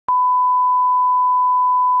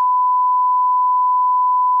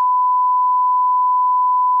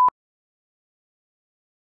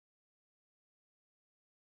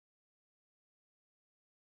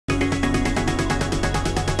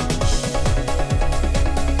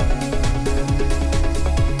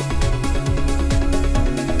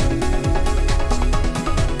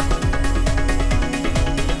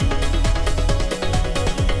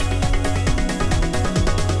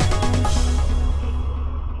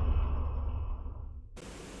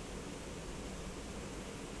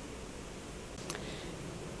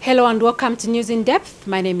Hello and welcome to News in Depth.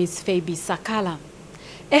 My name is Effie Sakala.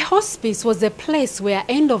 A hospice was a place where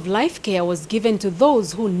end-of-life care was given to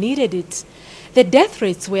those who needed it. The death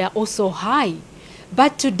rates were also high,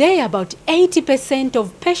 but today about 80%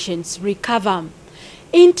 of patients recover.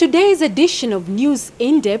 In today's edition of News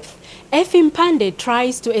in Depth, Effie Mphande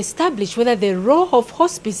tries to establish whether the role of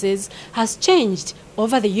hospices has changed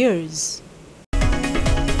over the years.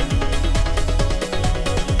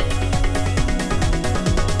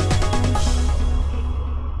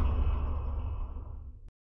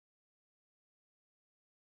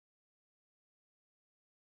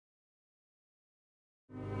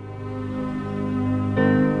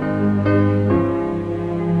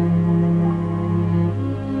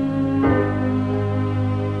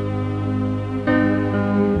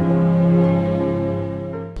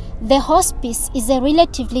 The hospice is a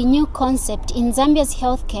relatively new concept in Zambia's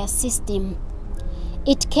healthcare system.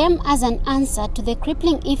 It came as an answer to the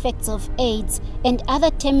crippling effects of AIDS and other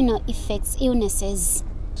terminal illnesses.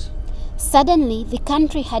 Suddenly, the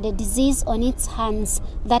country had a disease on its hands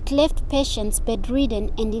that left patients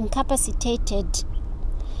bedridden and incapacitated.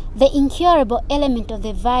 The incurable element of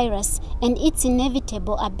the virus and its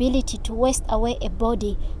inevitable ability to waste away a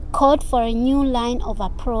body called for a new line of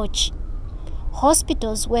approach.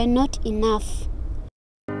 Hospitals were not enough.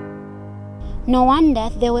 No wonder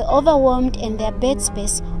they were overwhelmed and their bed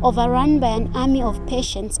space overrun by an army of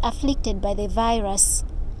patients afflicted by the virus.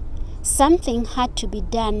 Something had to be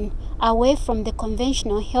done away from the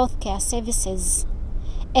conventional healthcare services,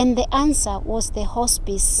 and the answer was the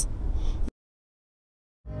hospice.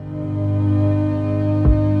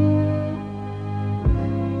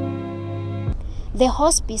 The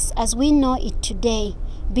hospice, as we know it today,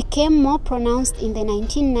 became more pronounced in the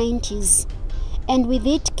 1990s, and with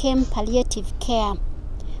it came palliative care.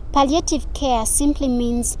 Palliative care simply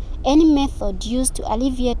means any method used to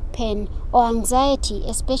alleviate pain or anxiety,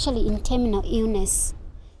 especially in terminal illness.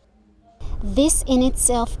 This in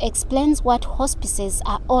itself explains what hospices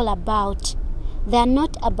are all about. They are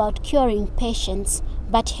not about curing patients,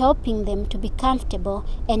 but helping them to be comfortable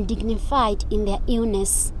and dignified in their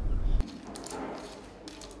illness.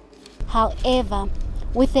 However,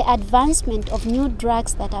 with the advancement of new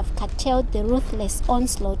drugs that have curtailed the ruthless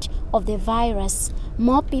onslaught of the virus,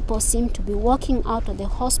 more people seem to be walking out of the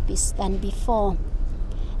hospice than before.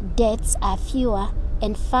 Deaths are fewer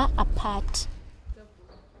and far apart.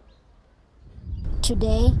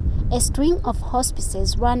 Today, a string of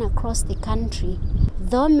hospices run across the country,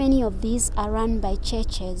 though many of these are run by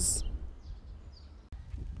churches.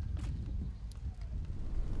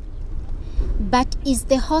 But is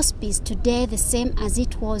the hospice today the same as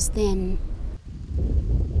it was then?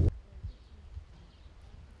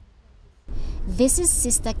 This is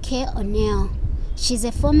Sister Kay O'Neill. She's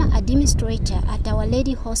a former administrator at Our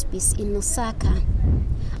Lady Hospice in Lusaka.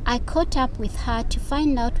 I caught up with her to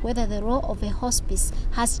find out whether the role of a hospice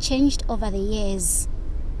has changed over the years.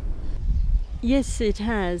 Yes, it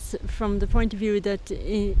has, from the point of view that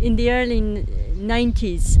in the early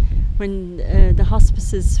 90s, when the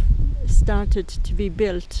hospices started to be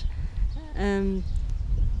built,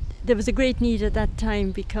 there was a great need at that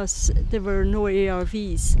time because there were no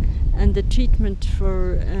ARVs, and the treatment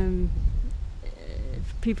for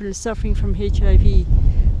people suffering from HIV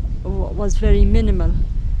was very minimal,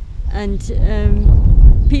 and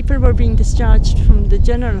people were being discharged from the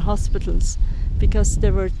general hospitals because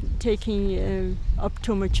they were taking up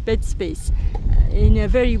too much bed space in a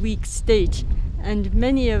very weak state, and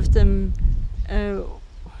many of them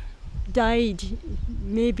died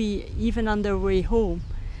maybe even on their way home.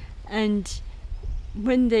 And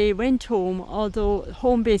when they went home, although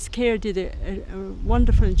home-based care did a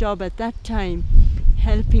wonderful job at that time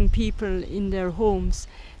helping people in their homes,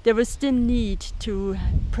 there was still need to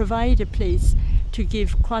provide a place to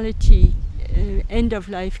give quality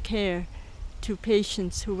end-of-life care to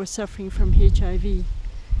patients who were suffering from HIV.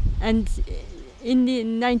 And in the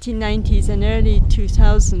 1990s and early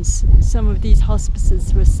 2000s, some of these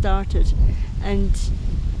hospices were started. And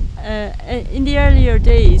in the earlier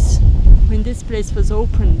days, when this place was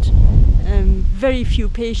opened, very few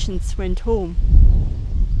patients went home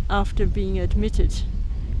after being admitted.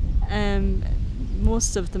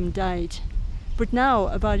 Most of them died. But now,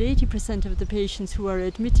 about 80% of the patients who are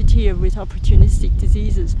admitted here with opportunistic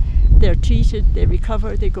diseases, they're treated, they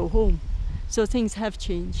recover, they go home. So things have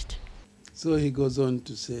changed. So he goes on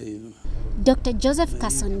to say, Dr. Joseph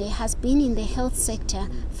Kasonde has been in the health sector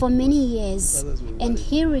for many years, and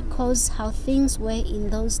he recalls how things were in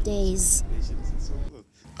those days.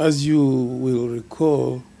 As you will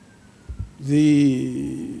recall,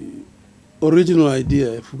 the original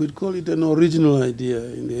idea, if we could call it an original idea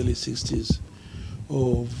in the early 60s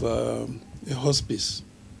of a hospice,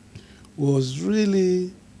 was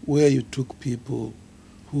really where you took people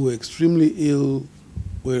who were extremely ill,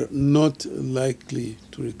 were not likely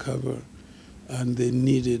to recover, and they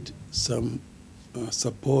needed some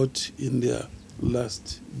support in their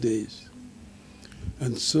last days.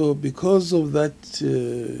 And so because of that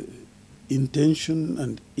intention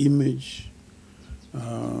and image,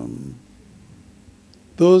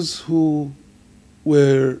 those who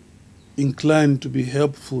were inclined to be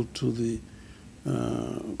helpful to the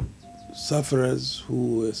sufferers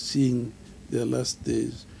who were seeing their last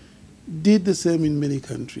days did the same in many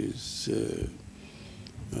countries.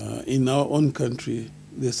 In our own country,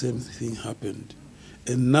 the same thing happened.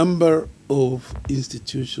 A number of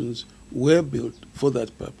institutions were built for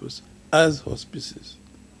that purpose as hospices.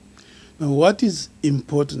 Now, what is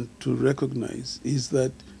important to recognize is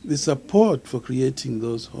that the support for creating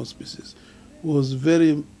those hospices was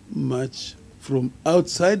very much from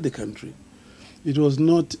outside the country. It was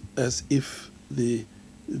not as if the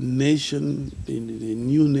nation, the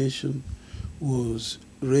new nation, was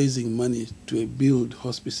raising money to build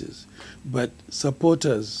hospices, but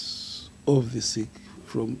supporters of the sick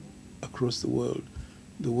from across the world,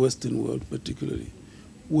 the Western world particularly,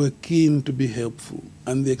 were keen to be helpful,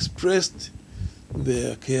 and they expressed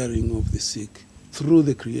their caring of the sick through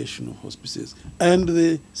the creation of hospices, and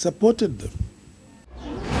they supported them.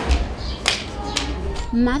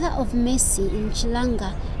 Mother of Mercy in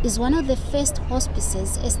Chilanga is one of the first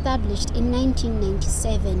hospices established in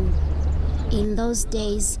 1997. In those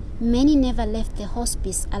days, many never left the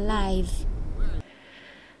hospice alive.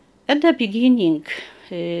 At the beginning,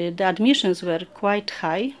 the admissions were quite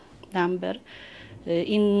high number,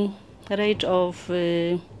 in rate of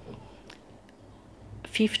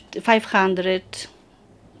 500,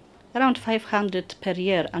 around 500 per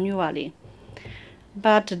year annually.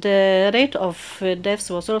 But the rate of deaths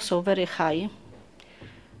was also very high.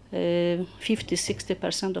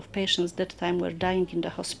 50–60% of patients that time were dying in the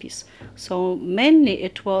hospice. So mainly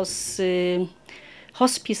it was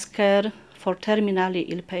hospice care for terminally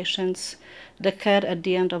ill patients, the care at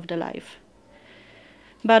the end of the life.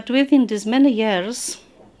 But within these many years,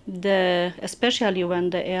 especially when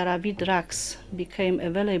the ARV drugs became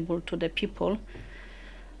available to the people,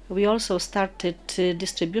 we also started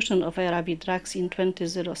distribution of ARV drugs in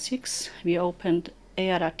 2006. We opened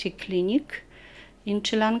ART clinic in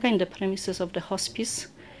Chilanga in the premises of the hospice.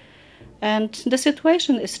 And the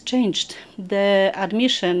situation is changed. The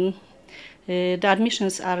admissions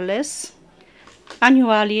are less.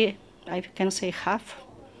 Annually, I can say half,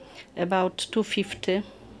 about 250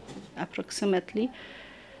 approximately.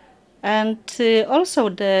 And also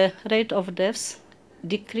the rate of deaths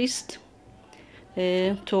decreased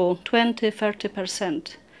to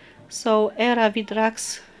 20–30%. So ARV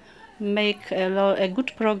drugs make a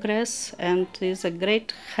good progress and is a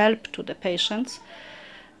great help to the patients.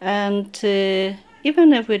 And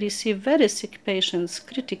even if we receive very sick patients,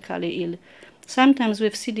 critically ill, sometimes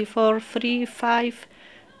with CD4, 3, 5,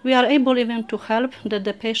 we are able even to help that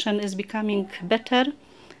the patient is becoming better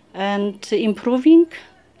and improving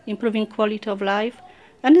quality of life,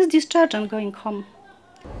 and is discharged and going home.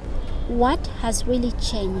 What has really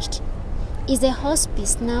changed? Is a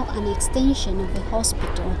hospice now an extension of a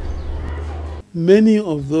hospital? Many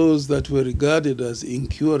of those that were regarded as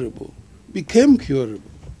incurable became curable,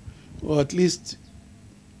 or at least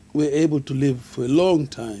were able to live for a long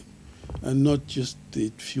time, and not just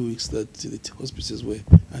the few weeks that the hospices were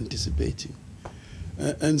anticipating.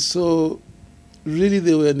 And so really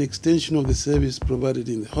they were an extension of the service provided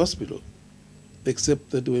in the hospital, except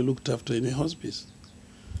that they were looked after in a hospice.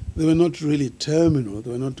 They were not really terminal,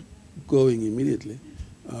 they were not going immediately.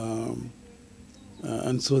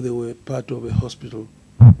 And so they were part of a hospital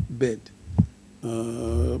bed.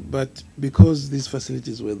 But because these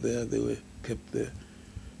facilities were there, they were kept there.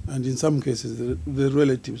 And in some cases, the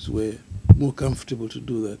relatives were more comfortable to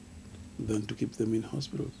do that than to keep them in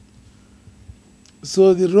hospitals.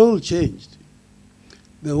 So the role changed.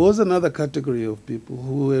 There was another category of people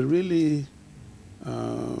who were really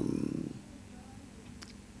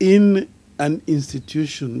in an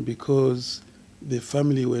institution because the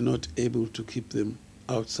family were not able to keep them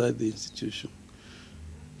outside the institution.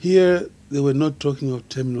 Here, they were not talking of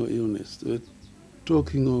terminal illness. They were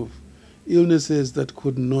talking of illnesses that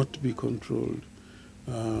could not be controlled,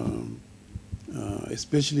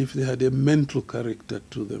 especially if they had a mental character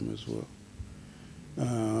to them as well,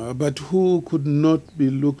 but who could not be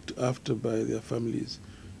looked after by their families,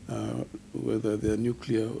 whether they are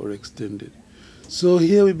nuclear or extended. So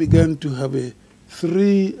here we began to have a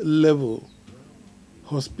 3-level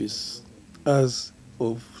hospice as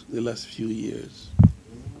of the last few years.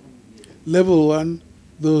 Level 1,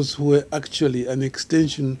 those who were actually an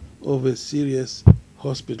extension of a serious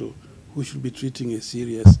hospital who should be treating a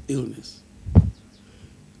serious illness.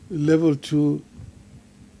 Level 2,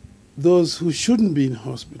 those who shouldn't be in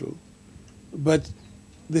hospital, but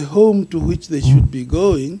the home to which they should be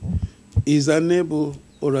going is unable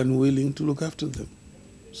or unwilling to look after them.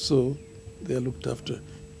 So they are looked after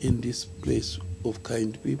in this place of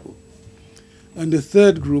kind people. And the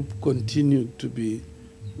third group continued to be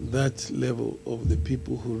that level of the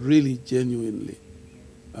people who really genuinely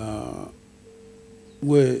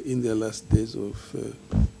were in their last days of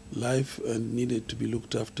life and needed to be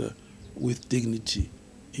looked after with dignity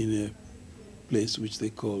in a place which they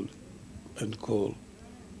call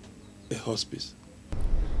a hospice.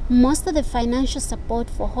 Most of the financial support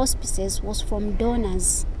for hospices was from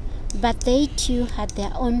donors, but they too had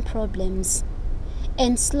their own problems,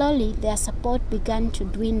 and slowly their support began to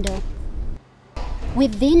dwindle.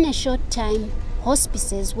 Within a short time,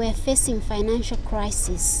 hospices were facing financial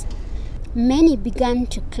crisis. Many began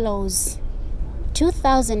to close.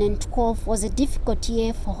 2012 was a difficult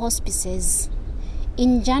year for hospices.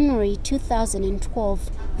 In January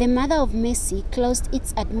 2012, the Mother of Mercy closed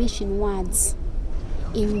its admission wards.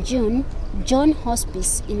 In June, John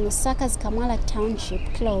Hospice in Lusaka's Kamala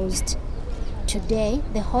Township closed. Today,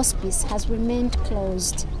 the hospice has remained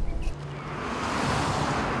closed.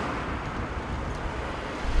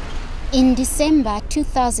 In December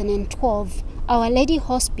 2012, Our Lady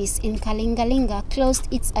Hospice in Kalingalinga closed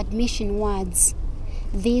its admission wards.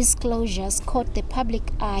 These closures caught the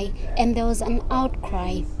public eye and there was an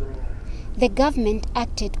outcry. The government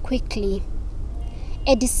acted quickly.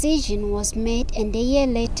 A decision was made, and a year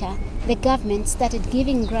later, the government started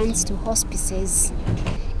giving grants to hospices.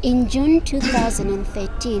 In June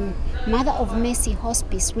 2013, Mother of Mercy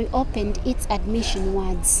Hospice reopened its admission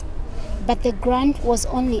wards. But the grant was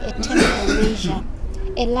only a temporary measure.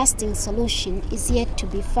 A lasting solution is yet to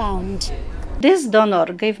be found. This donor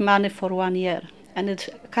gave money for 1 year, and it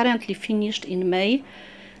currently finished in May,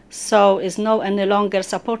 so is no any longer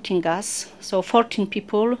supporting us. So 14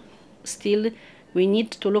 people still we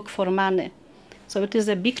need to look for money. So it is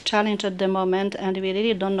a big challenge at the moment, and we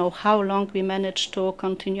really don't know how long we manage to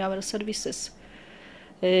continue our services.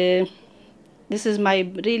 This is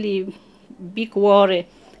my really big worry,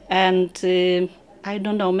 and I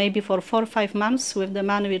don't know, maybe for 4 or 5 months with the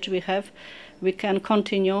money which we have, we can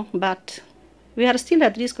continue, but we are still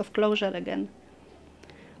at risk of closure again.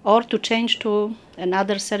 Or to change to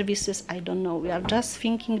another services, I don't know. We are just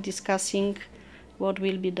thinking, discussing what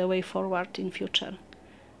will be the way forward in future.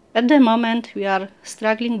 At the moment, we are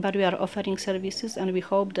struggling, but we are offering services, and we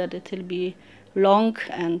hope that it will be long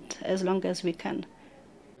and as long as we can.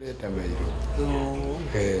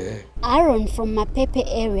 Aaron from Mapepe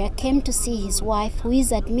area came to see his wife, who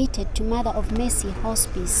is admitted to Mother of Mercy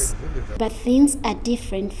Hospice. But things are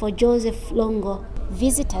different for Joseph Longo.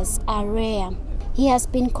 Visitors are rare. He has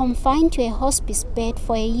been confined to a hospice bed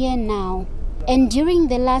for a year now. And during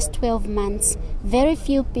the last 12 months, very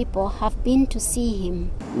few people have been to see him.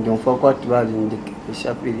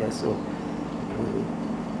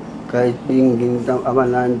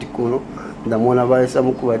 Ndamona balesa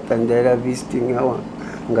mukubatandira visiting awa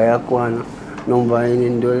ngayakwana nomba ine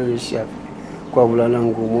ndole shafi kwa bulana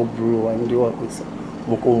ngumo bulu wandi wakusa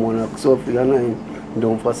mukumona kusofika naye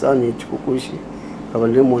ndomfasani chikukushi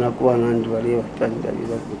abande mona kuba nandi bali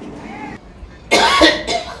batandira kuti.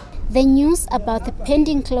 The news about the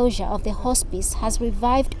pending closure of the hospice has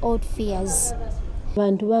revived old fears.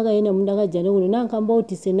 Bantu bagaina mundakajana kuno nankamba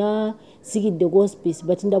uti sena sikidde hospice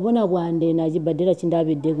but ndabona bwande najibadera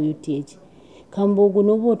chindabedde ku UTH. Kambogo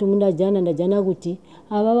noboto ndajana kuti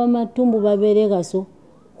ababa matumbu baberekaso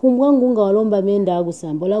kumbwangu nga walomba menda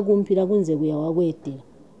agusambola gumpira kunze kuya wagwetera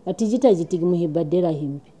atijita jitigi muhibadera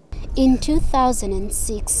himbi. In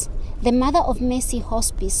 2006, the Mother of Mercy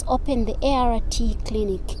Hospice opened the ART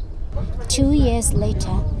clinic. 2 years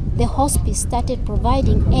later, the hospice started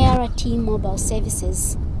providing ART mobile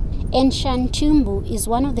services. And Shantumbu is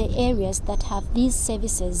one of the areas that have these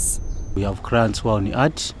services. We have clients who are on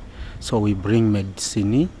art, so we bring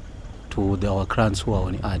medicine to our clients who are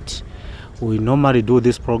on art. We normally do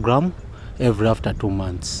this program every after 2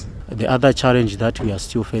 months. The other challenge that we are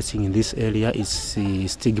still facing in this area is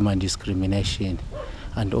stigma and discrimination,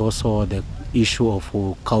 and also the issue of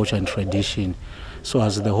culture and tradition. So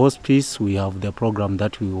as the hospice, we have the program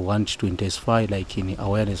that we want to intensify, like in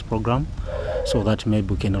awareness program, so that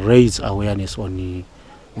maybe we can raise awareness on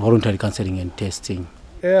voluntary counseling and testing.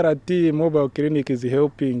 ART mobile clinic is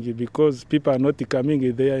helping because people are not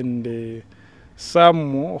coming there and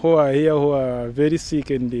some who are here who are very sick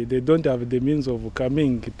and they don't have the means of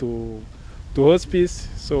coming to hospice,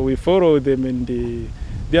 so we follow them and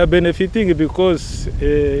they are benefiting because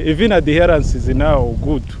even adherence is now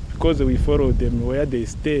good because we follow them where they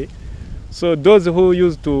stay. So those who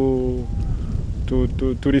used to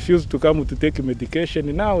refuse to come to take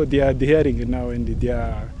medication, now they are adhering now and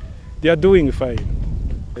they are doing fine.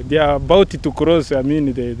 They are about to cross. I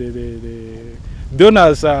mean, the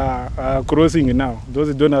donors are crossing now.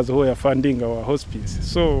 Those donors who are funding our hospice.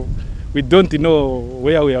 So we don't know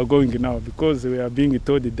where we are going now because we are being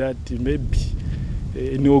told that maybe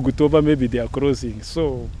in October maybe they are crossing.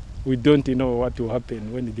 So we don't know what will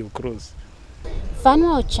happen when they cross.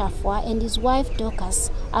 Fanuel Chafwa and his wife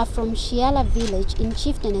Dorcas are from Shiala village in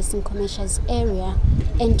Chieftainess in Commercial's area,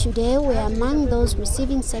 and today we are among those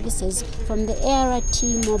receiving services from the ART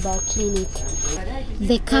mobile clinic.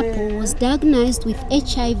 The couple was diagnosed with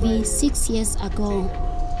HIV 6 years ago.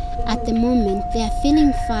 At the moment, they are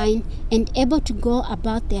feeling fine and able to go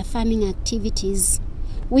about their farming activities.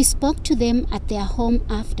 We spoke to them at their home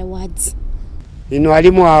afterwards. Ino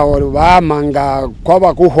alimu awo baamanga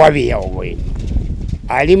kwaba kuhwabia obwe.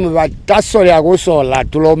 Alimu batasole akusola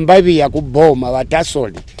tulomba bya kuboma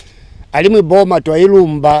batasole. Alimu boma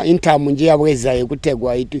twayilumba intamu njia bweza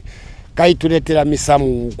ekutegwa itu kaituletera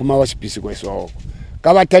misamu kuma hospice kweso.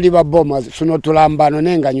 Kabatali baboma suno tulambano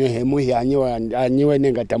nenga nywe muhi anyiwe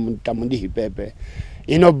nenga tamundi hipepe.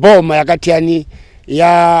 Ino boma yakatiani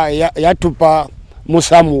yatupa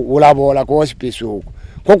musamu ulabola ku hospice huko.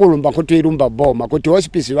 Kokulumba kutuyirumba boma kuti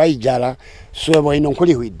hospice bayijala swebo ino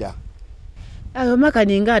nkuli hwida. Ayo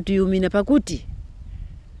makaninga atuyumina pakuti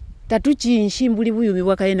tatuchinshi mbuli buyumi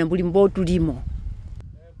bwakaena mbuli mbotu limo.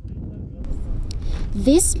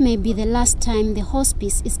 This may be the last time the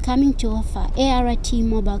hospice is coming to offer ART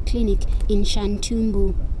mobile clinic in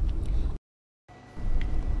Shantumbu.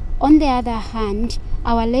 On the other hand,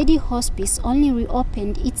 Our Lady Hospice only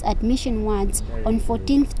reopened its admission wards on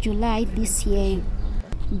 14th July this year.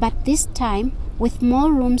 But this time, with more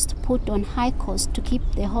rooms to put on high cost to keep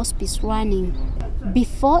the hospice running.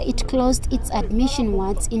 Before it closed its admission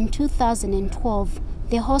wards in 2012,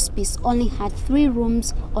 the hospice only had 3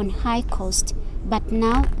 rooms on high cost, but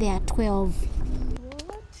now there are 12.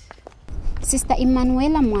 Sister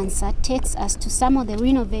Emanuela Mwansa takes us to some of the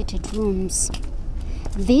renovated rooms.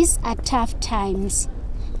 These are tough times,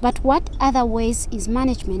 but what other ways is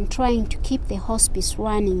management trying to keep the hospice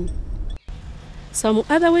running? Some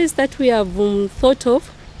other ways that we have thought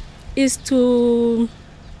of is to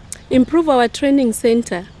improve our training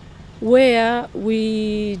center, where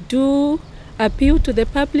we do appeal to the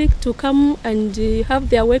public to come and have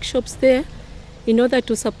their workshops there in order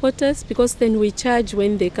to support us, because then we charge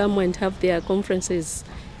when they come and have their conferences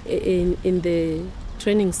in the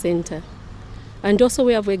training center. And also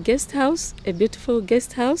we have a guest house, a beautiful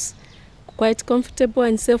guest house, quite comfortable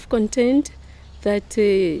and self-contained, that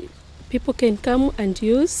people can come and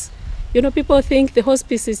use. You know, people think the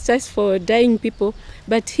hospice is just for dying people,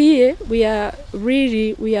 but here we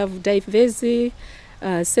have diverse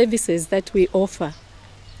services that we offer.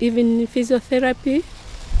 Even physiotherapy,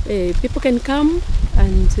 people can come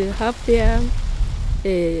and have their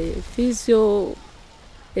physio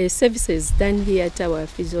services done here at our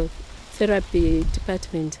physiotherapy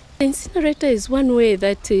department. The incinerator is one way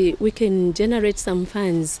that we can generate some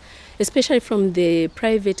funds, especially from the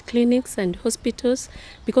private clinics and hospitals,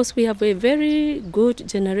 because we have a very good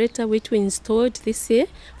generator which we installed this year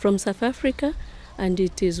from South Africa, and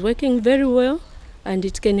it is working very well, and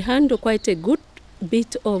it can handle quite a good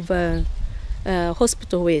bit of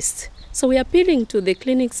hospital waste. So we are appealing to the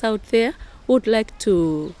clinics out there who would like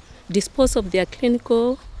to dispose of their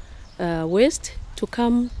clinical waste to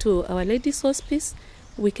come to Our Lady's Hospice.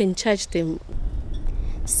 We can charge them.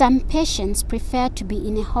 Some patients prefer to be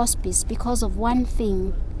in a hospice because of one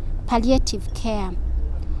thing: palliative care.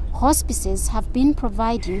 Hospices have been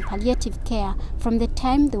providing palliative care from the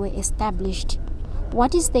time they were established.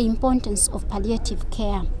 What is the importance of palliative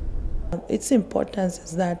care? Its importance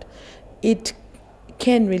is that it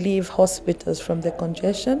can relieve hospitals from the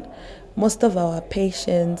congestion. Most of our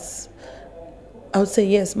patients, I would say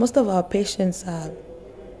yes, most of our patients are,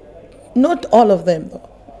 not all of them though,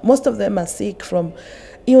 most of them are sick from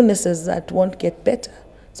illnesses that won't get better.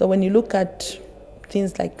 So when you look at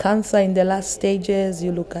things like cancer in the last stages,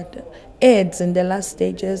 you look at AIDS in the last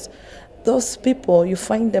stages, those people, you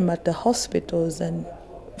find them at the hospitals and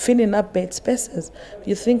filling up bed spaces.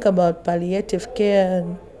 You think about palliative care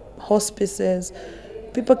and hospices,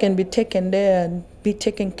 people can be taken there and be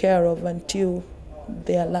taken care of until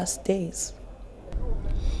their last days.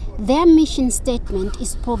 Their mission statement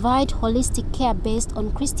is provide holistic care based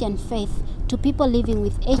on Christian faith to people living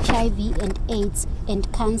with HIV and AIDS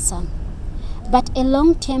and cancer. But a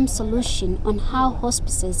long-term solution on how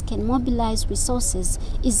hospices can mobilize resources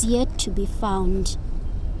is yet to be found.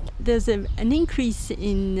 There's an increase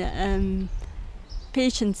in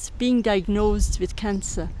patients being diagnosed with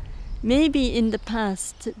cancer. Maybe in the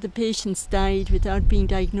past the patients died without being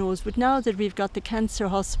diagnosed, but now that we've got the cancer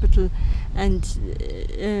hospital and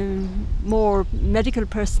more medical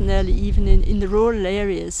personnel even in the rural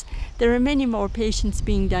areas, there are many more patients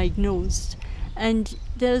being diagnosed. And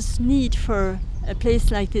there's need for a place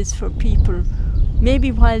like this for people,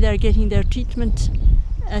 maybe while they're getting their treatment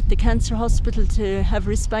at the cancer hospital, to have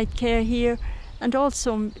respite care here, and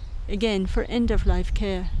also again for end-of-life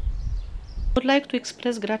care. I would like to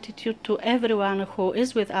express gratitude to everyone who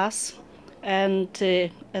is with us, and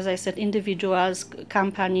as I said, individuals,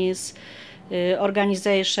 companies,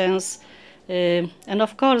 organizations, and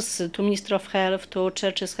of course to Ministry of Health, to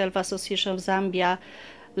Churches Health Association of Zambia,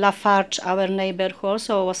 Lafarge, our neighbor, who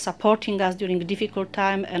also was supporting us during a difficult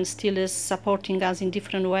time and still is supporting us in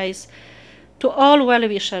different ways. To all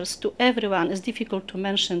well-wishers, to everyone, it's difficult to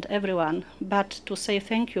mention everyone, but to say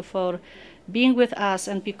thank you for being with us,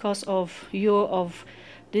 and because of you, of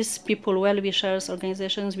these people, well-wishers,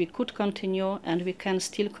 organizations, we could continue and we can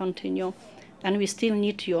still continue, and we still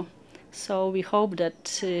need you. So we hope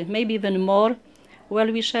that maybe even more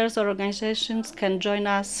well-wishers or organizations can join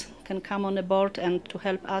us, can come on board and to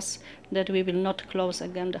help us, that we will not close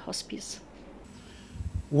again the hospice.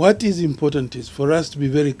 What is important is for us to be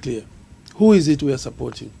very clear. Who is it we are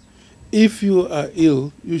supporting? If you are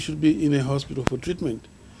ill, you should be in a hospital for treatment.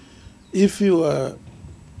 If you are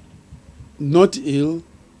not ill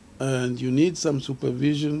and you need some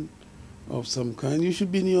supervision of some kind, you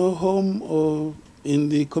should be in your home or in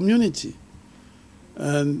the community.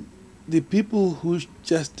 And the people who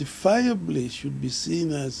justifiably should be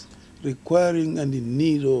seen as requiring and in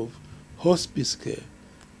need of hospice care,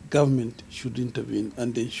 government should intervene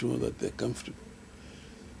and ensure that they're comfortable.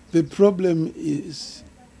 The problem is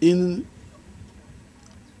in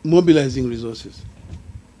mobilizing resources.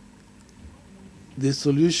 The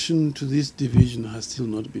solution to this division has still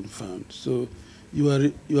not been found. So you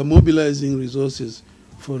are mobilizing resources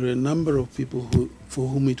for a number of people for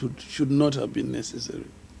whom it should not have been necessary.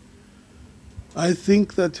 I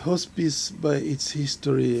think that hospice, by its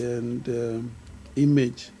history and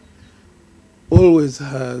image, always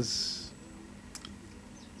has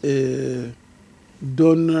a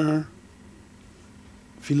donor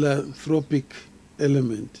philanthropic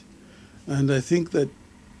element, and I think that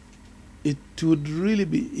it would really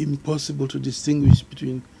be impossible to distinguish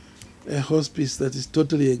between a hospice that is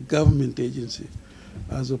totally a government agency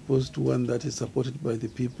as opposed to one that is supported by the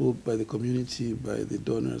people, by the community, by the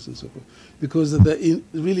donors and so forth, because they're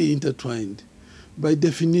really intertwined. By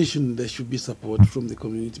definition, there should be support from the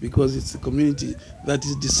community, because it's the community that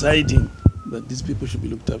is deciding that these people should be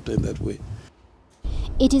looked after in that way.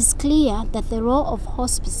 It is clear that the role of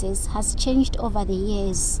hospices has changed over the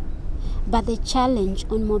years, but the challenge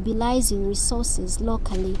on mobilizing resources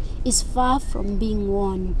locally is far from being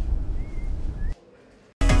won.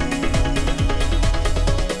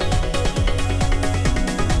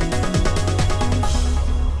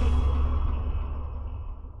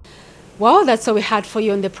 Well, that's all we had for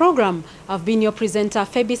you on the program. I've been your presenter,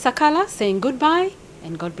 Effie Sakala, saying goodbye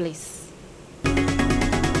and God bless.